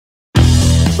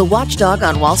the Watchdog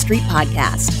on Wall Street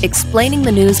podcast, explaining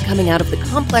the news coming out of the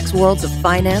complex worlds of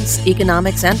finance,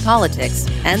 economics, and politics,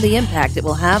 and the impact it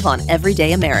will have on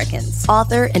everyday Americans.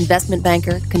 Author, investment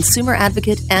banker, consumer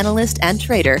advocate, analyst, and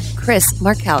trader, Chris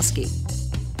Markowski.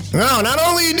 Well, not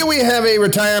only do we have a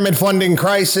retirement funding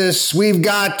crisis, we've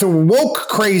got woke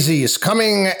crazies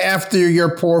coming after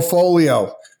your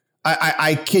portfolio.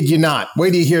 I kid you not.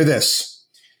 Wait till you hear this.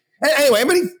 Anyway,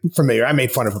 anybody familiar? I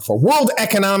made fun of it before. World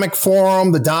Economic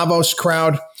Forum, the Davos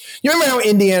crowd. You remember how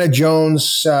Indiana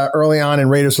Jones, early on in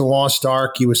Raiders of the Lost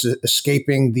Ark, he was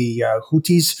escaping the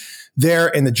Houthis there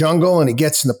in the jungle, and he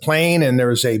gets in the plane, and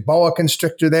there's a boa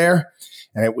constrictor there,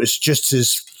 and it was just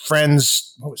his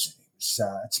friend's, what was it?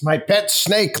 It's my pet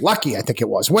snake, Lucky, I think it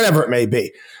was, whatever it may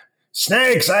be.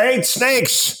 Snakes, I hate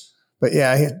snakes. But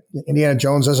yeah, Indiana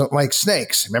Jones doesn't like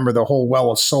snakes. Remember the whole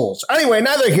well of souls. Anyway,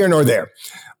 neither here nor there.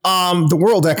 The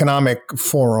World Economic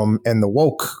Forum and the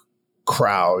woke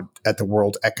crowd at the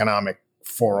World Economic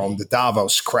Forum, the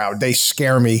Davos crowd, they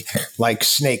scare me like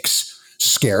snakes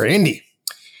scare Indy.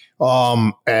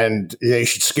 And they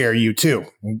should scare you too.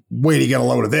 Wait to get a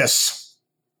load of this.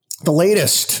 The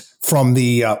latest from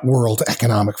the World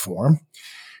Economic Forum: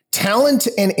 talent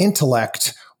and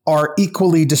intellect are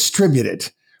equally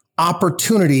distributed.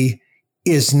 Opportunity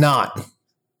is not.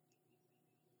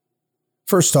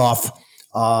 First off,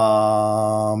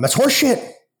 that's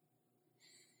horseshit.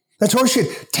 That's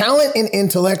horseshit. Talent and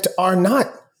intellect are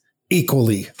not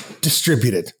equally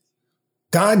distributed.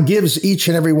 God gives each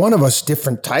and every one of us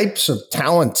different types of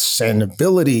talents and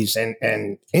abilities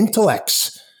and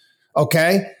intellects.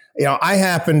 Okay? You know, I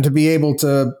happen to be able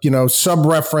to,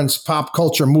 sub-reference pop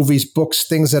culture, movies, books,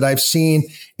 things that I've seen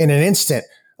in an instant.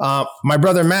 My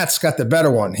brother Matt's got the better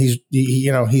one. He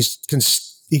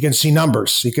can see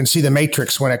numbers. He can see the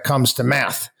matrix when it comes to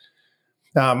math.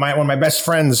 One of my best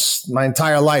friends, my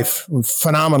entire life,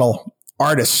 phenomenal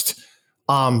artist.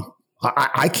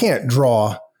 I can't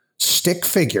draw stick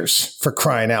figures, for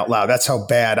crying out loud. That's how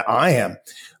bad I am.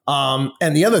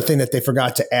 And the other thing that they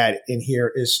forgot to add in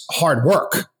here is hard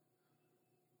work.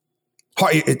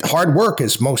 Hard work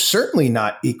is most certainly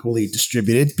not equally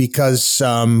distributed because,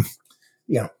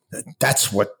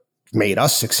 that's what made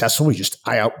us successful.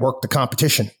 I outwork the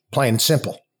competition, plain and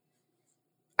simple.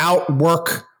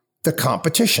 Outwork the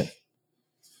competition.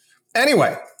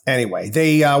 Anyway,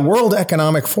 the World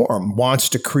Economic Forum wants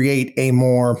to create a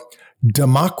more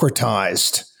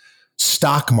democratized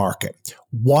stock market.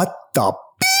 What the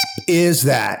beep is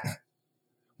that?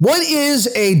 What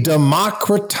is a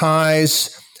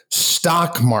democratized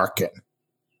stock market?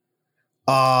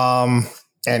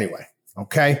 Anyway,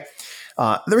 okay.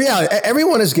 The reality,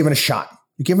 everyone is given a shot.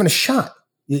 You're given a shot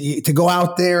to go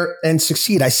out there and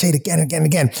succeed. I say it again and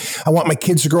again. I want my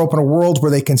kids to grow up in a world where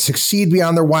they can succeed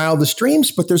beyond their wildest dreams,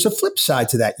 but there's a flip side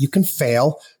to that. You can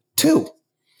fail too.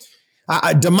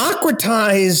 A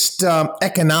democratized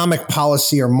economic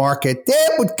policy or market,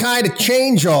 that would kind of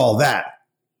change all that.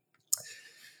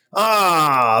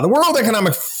 The World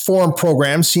Economic Forum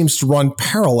program seems to run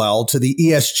parallel to the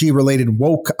ESG-related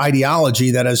woke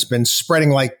ideology that has been spreading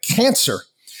like cancer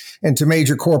into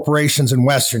major corporations and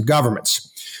Western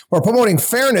governments. While promoting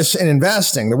fairness in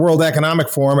investing, the World Economic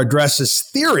Forum addresses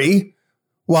theory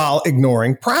while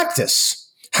ignoring practice.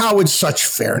 How would such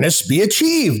fairness be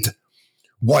achieved?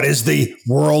 What is the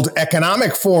World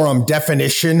Economic Forum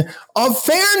definition of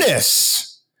fairness?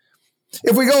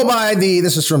 If we go by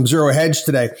this is from Zero Hedge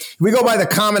today, if we go by the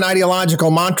common ideological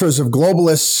mantras of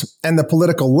globalists and the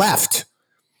political left,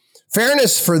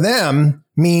 fairness for them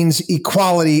means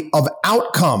equality of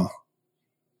outcome,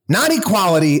 not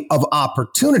equality of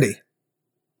opportunity.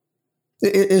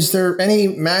 Is there any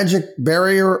magic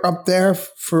barrier up there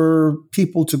for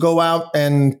people to go out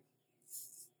and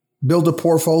build a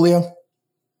portfolio?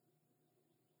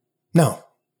 No.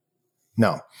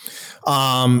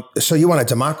 So you want to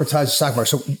democratize the stock market.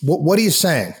 So what are you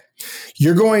saying?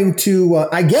 You're going to,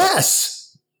 I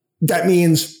guess that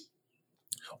means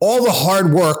all the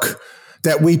hard work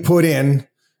that we put in,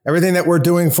 everything that we're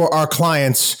doing for our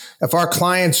clients, if our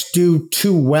clients do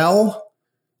too well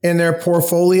in their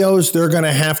portfolios, they're going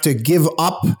to have to give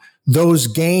up those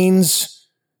gains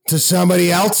to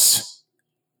somebody else.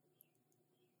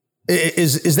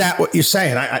 Is that what you're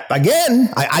saying?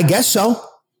 I guess so.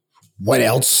 What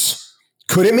else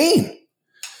could it mean?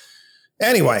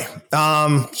 Anyway,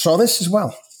 so this as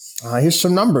well. Here's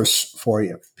some numbers for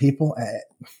you, people.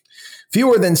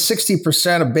 Fewer than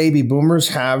 60% of baby boomers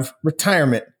have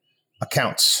retirement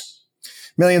accounts.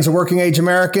 Millions of working age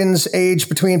Americans aged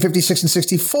between 56 and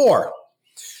 64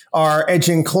 are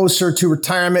edging closer to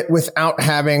retirement without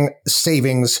having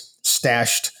savings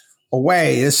stashed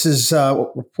away. This is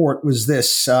what report was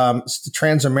this? It's the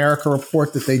Transamerica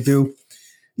report that they do.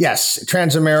 Yes,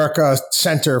 Transamerica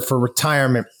Center for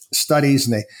Retirement Studies,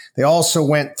 and they also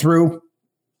went through.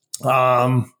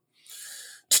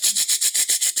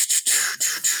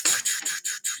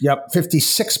 Yep,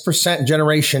 56%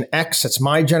 Generation X. That's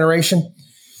my generation.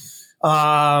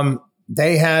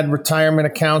 They had retirement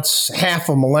accounts, half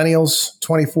of millennials,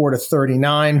 24 to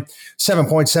 39,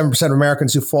 7.7% of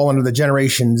Americans who fall under the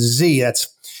Generation Z. That's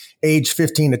age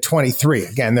 15 to 23.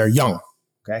 Again, they're young.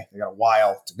 Okay. They got a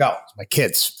while to go. It's my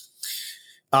kids.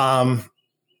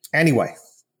 Anyway,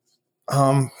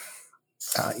 and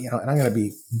I'm going to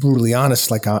be brutally honest,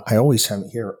 like I always am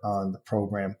here on the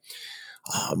program.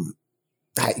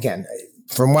 Again,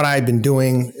 from what I've been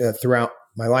doing throughout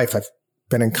my life, I've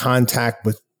been in contact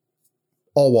with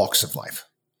all walks of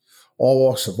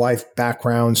life,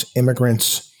 backgrounds,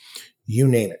 immigrants, you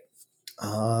name it.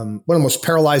 One of the most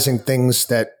paralyzing things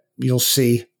that you'll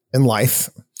see in life,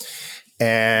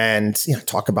 and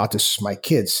talk about this with my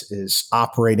kids, is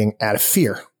operating out of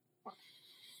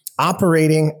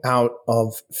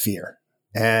fear.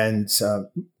 And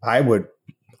I would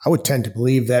tend to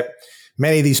believe that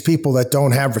many of these people that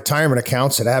don't have retirement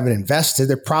accounts, that haven't invested,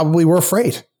 they probably were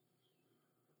afraid,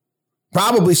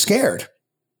 probably scared.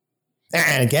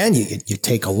 And again, you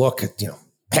take a look at,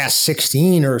 past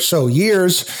 16 or so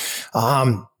years,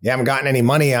 you haven't gotten any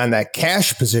money on that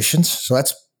cash positions. So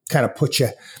that's kind of put you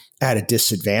at a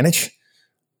disadvantage.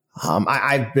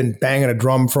 I've been banging a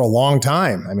drum for a long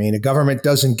time. I mean, the government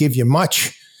doesn't give you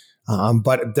much,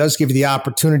 but it does give you the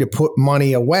opportunity to put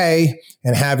money away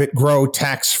and have it grow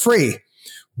tax-free.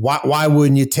 Why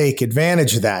wouldn't you take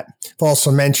advantage of that? I've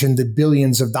also mentioned the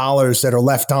billions of dollars that are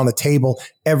left on the table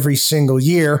every single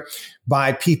year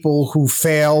by people who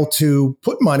fail to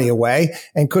put money away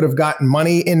and could have gotten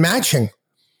money in matching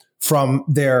from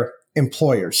their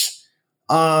employers.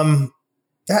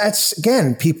 That's,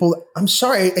 again, people, I'm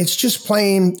sorry, it's just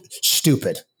plain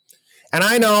stupid. And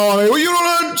I know, well, you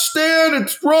don't understand.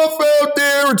 It's rough out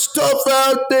there. It's tough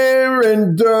out there.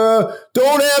 And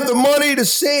don't have the money to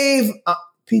save.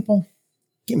 People,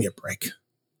 give me a break.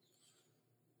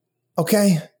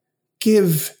 Okay?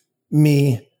 Give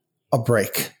me a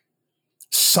break.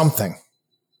 Something.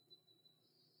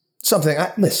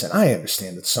 Listen, I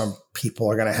understand that some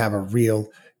people are going to have a real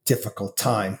difficult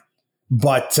time.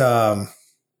 But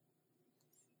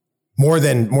more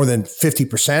than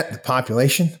 50% of the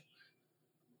population,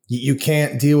 you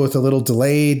can't deal with a little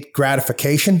delayed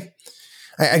gratification.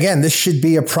 Again, this should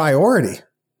be a priority.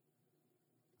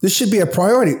 This should be a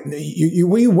priority.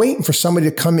 Were you waiting for somebody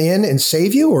to come in and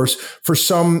save you, or for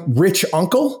some rich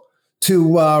uncle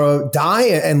to die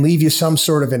and leave you some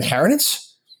sort of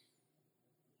inheritance?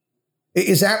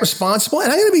 Is that responsible?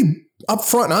 And I'm going to be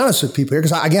upfront and honest with people here,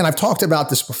 because, again, I've talked about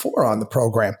this before on the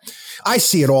program. I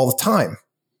see it all the time.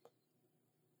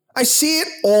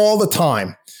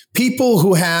 People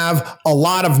who have a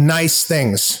lot of nice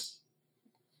things,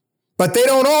 but they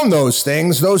don't own those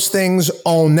things. Those things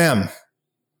own them.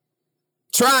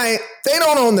 That's right. They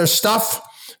don't own their stuff.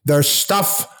 Their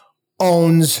stuff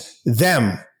owns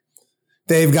them.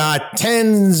 They've got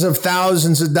tens of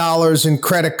thousands of dollars in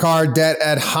credit card debt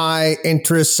at high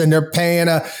interest, and they're paying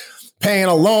a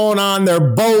loan on their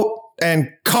boat and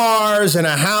cars and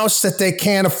a house that they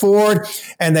can't afford,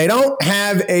 and they don't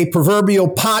have a proverbial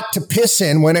pot to piss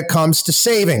in when it comes to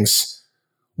savings.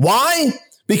 Why?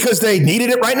 Because they needed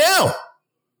it right now.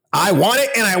 I want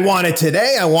it, and I want it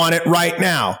today. I want it right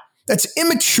now. That's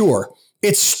immature.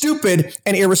 It's stupid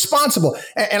and irresponsible.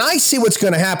 And I see what's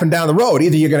going to happen down the road.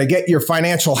 Either you're going to get your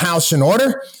financial house in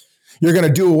order, you're going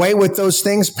to do away with those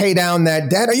things, pay down that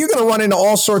debt, or you're going to run into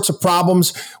all sorts of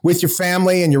problems with your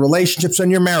family and your relationships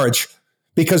and your marriage,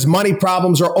 because money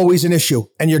problems are always an issue,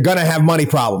 and you're going to have money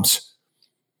problems.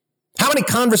 How many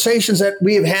conversations that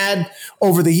we have had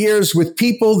over the years with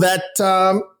people that,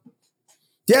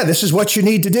 this is what you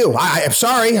need to do. I'm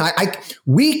sorry.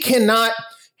 We cannot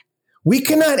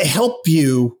help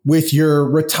you with your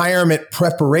retirement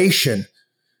preparation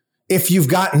if you've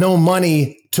got no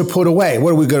money to put away.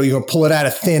 What are we going to, pull it out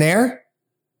of thin air?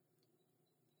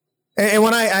 And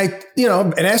when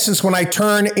in essence, when I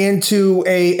turn into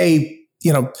a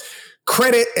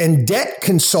credit and debt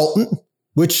consultant,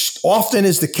 which often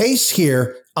is the case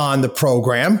here on the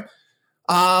program,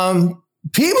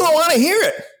 people don't want to hear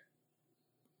it.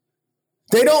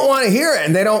 They don't want to hear it,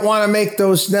 and they don't want to make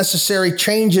those necessary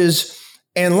changes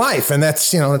in life. And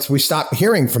that's we stop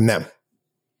hearing from them.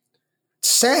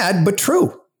 Sad, but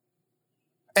true.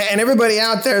 And everybody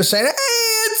out there is saying, hey,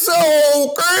 it's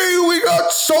okay, we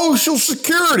got Social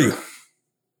Security.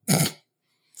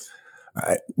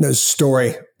 There's a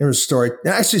story.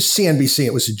 Actually, CNBC,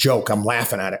 it was a joke. I'm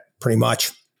laughing at it pretty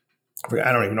much.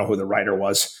 I don't even know who the writer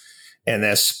was in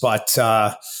this, but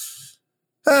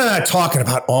talking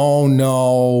about, oh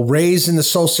no, raising the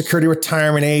Social Security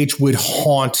retirement age would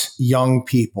haunt young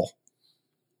people.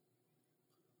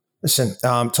 Listen,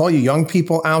 to all you young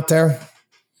people out there,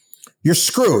 you're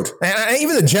screwed. And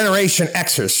even the Generation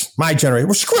Xers, my generation,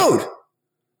 we're screwed.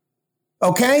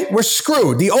 Okay? We're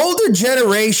screwed. The older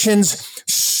generations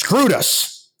screwed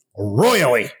us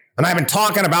royally. And I've been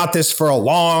talking about this for a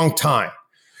long time.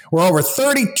 We're over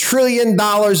 $30 trillion in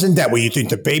debt. Well, you think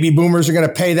the baby boomers are going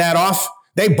to pay that off?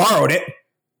 They borrowed it.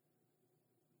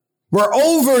 We're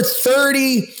over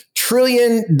 $30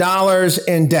 trillion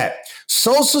in debt.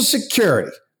 Social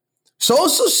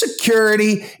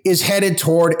Security is headed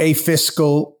toward a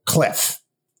fiscal cliff.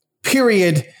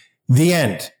 Period. The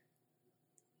end.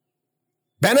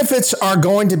 Benefits are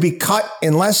going to be cut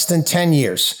in less than 10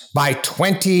 years by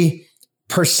 20%.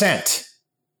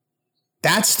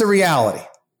 That's the reality.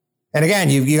 And again,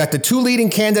 you got the two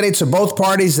leading candidates of both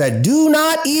parties that do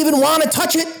not even want to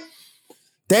touch it.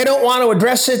 They don't want to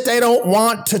address it. They don't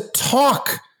want to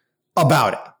talk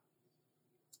about it.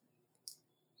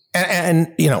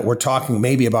 And we're talking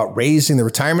maybe about raising the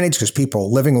retirement age because people are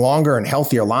living longer and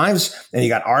healthier lives. And you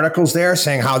got articles there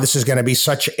saying how this is going to be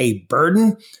such a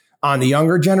burden on the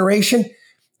younger generation.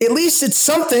 At least it's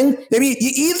something. Maybe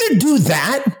you either do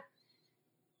that.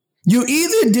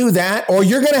 Or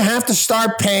you're going to have to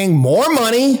start paying more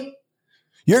money.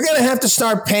 You're going to have to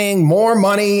start paying more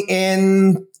money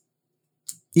in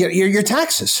your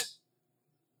taxes.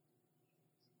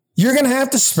 You're going to have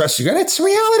to it's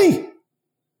reality.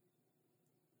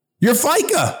 Your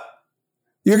FICA.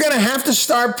 You're going to have to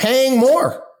start paying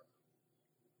more.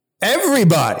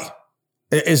 Everybody.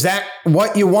 Is that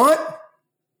what you want?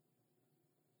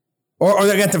 Or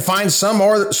they're going to find some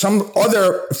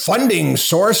other funding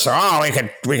source. Or,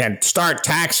 we can start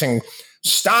taxing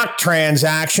stock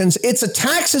transactions. It's a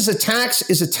tax is a tax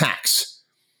is a tax.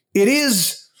 It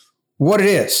is what it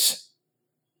is.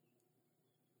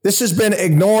 This has been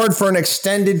ignored for an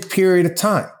extended period of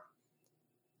time.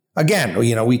 Again,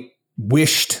 we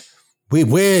wished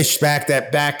back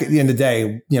at the end of the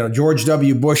day, George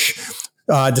W. Bush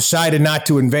decided not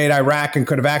to invade Iraq and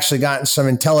could have actually gotten some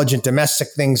intelligent domestic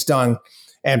things done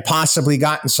and possibly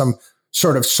gotten some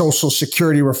sort of social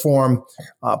security reform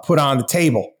put on the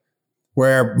table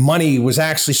where money was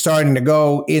actually starting to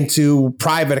go into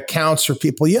private accounts for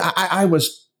people. Yeah, I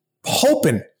was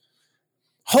hoping.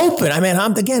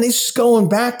 Again, this is going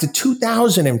back to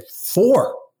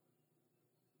 2004,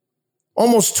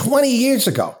 almost 20 years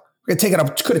ago. Could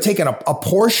have taken a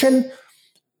portion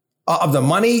of the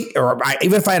money, or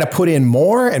even if I had to put in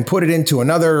more and put it into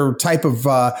another type of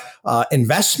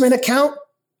investment account.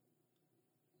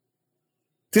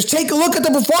 Just take a look at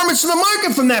the performance of the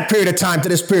market from that period of time to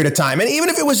this period of time. And even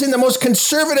if it was in the most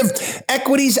conservative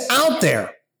equities out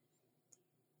there,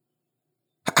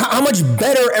 how much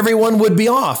better everyone would be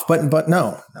off. But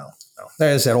no.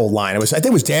 There's that old line. I think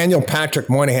it was Daniel Patrick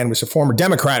Moynihan, was a former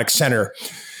Democratic senator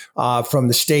from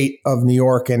the state of New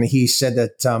York. And he said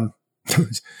that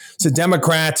so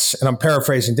Democrats, and I'm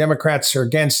paraphrasing, Democrats are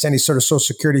against any sort of Social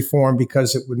Security reform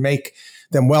because it would make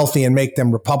them wealthy and make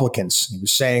them Republicans. He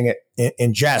was saying it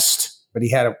in jest, but he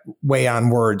had a way on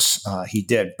words. He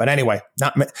did. But anyway,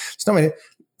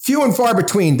 few and far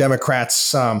between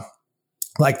Democrats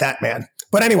like that man.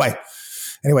 But anyway,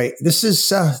 this is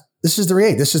the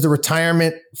reality. This is the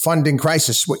retirement funding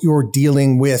crisis, what you're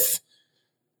dealing with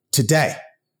today.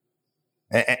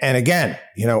 And again,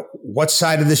 what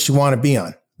side of this you want to be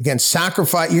on. Again,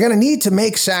 sacrifice. You're going to need to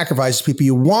make sacrifices, people.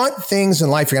 You want things in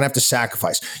life, you're going to have to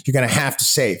sacrifice. You're going to have to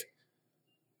save.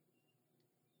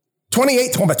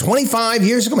 25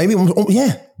 years ago,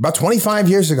 about 25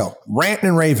 years ago, ranting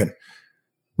and raving,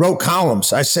 wrote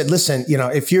columns. I said, listen,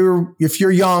 if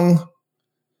you're young,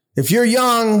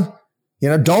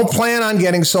 don't plan on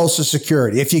getting Social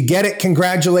Security. If you get it,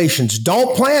 congratulations.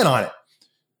 Don't plan on it.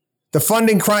 The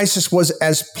funding crisis was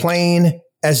as plain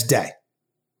as day.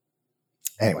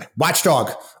 Anyway,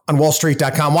 Watchdog on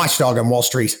WallStreet.com, Watchdog on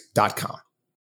WallStreet.com.